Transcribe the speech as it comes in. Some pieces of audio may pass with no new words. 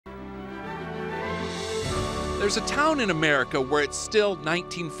There's a town in America where it's still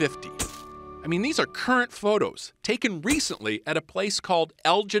 1950. I mean, these are current photos taken recently at a place called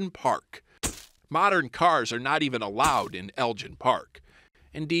Elgin Park. Modern cars are not even allowed in Elgin Park.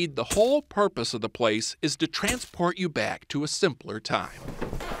 Indeed, the whole purpose of the place is to transport you back to a simpler time.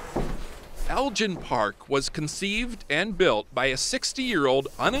 Elgin Park was conceived and built by a 60-year-old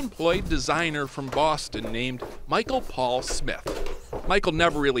unemployed designer from Boston named Michael Paul Smith. Michael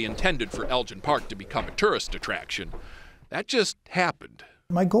never really intended for Elgin Park to become a tourist attraction. That just happened.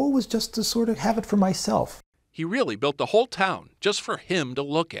 My goal was just to sort of have it for myself. He really built the whole town just for him to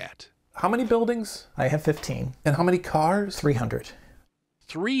look at. How many buildings? I have 15. And how many cars? 300.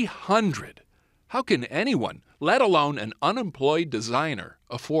 300? How can anyone, let alone an unemployed designer,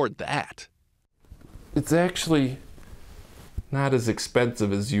 afford that? It's actually not as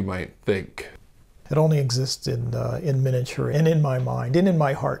expensive as you might think. It only exists in miniature and in my mind and in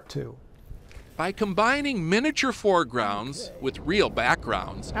my heart too. By combining miniature foregrounds with real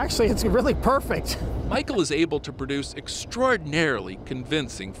backgrounds, Actually, it's really perfect. Michael is able to produce extraordinarily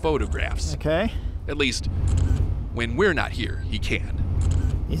convincing photographs. Okay. At least, when we're not here, he can.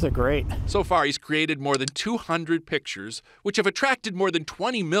 These are great. So far, he's created more than 200 pictures, which have attracted more than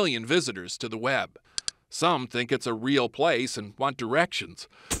 20 million visitors to the web. Some think it's a real place and want directions,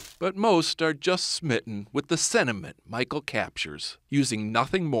 but most are just smitten with the sentiment Michael captures, using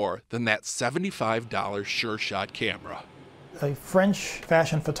nothing more than that $75 Sure Shot camera. A French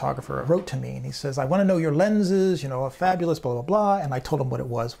fashion photographer wrote to me and he says, I want to know your lenses, a fabulous blah, blah, blah. And I told him what it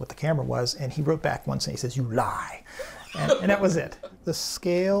was, what the camera was, and he wrote back once and he says, you lie. And that was it. The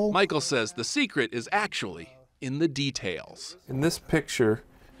scale. Michael says the secret is actually in the details. And this picture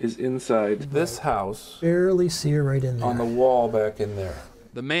is inside this house. Barely see her right in there. On the wall back in there.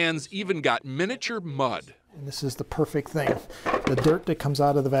 The man's even got miniature mud. And this is the perfect thing. The dirt that comes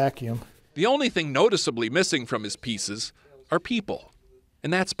out of the vacuum. The only thing noticeably missing from his pieces are people,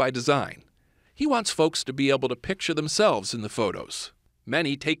 and that's by design. He wants folks to be able to picture themselves in the photos.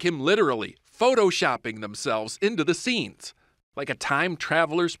 Many take him literally, photoshopping themselves into the scenes, like a time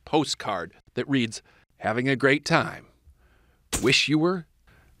traveler's postcard that reads, having a great time. Wish you were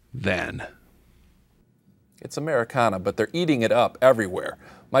then. It's Americana, but they're eating it up everywhere.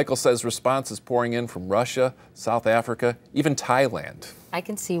 Michael says response is pouring in from Russia, South Africa, even Thailand. I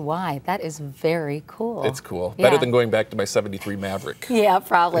can see why. That is very cool. It's cool. Yeah. Better than going back to my '73 Maverick. Yeah,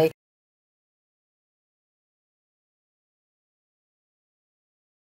 probably.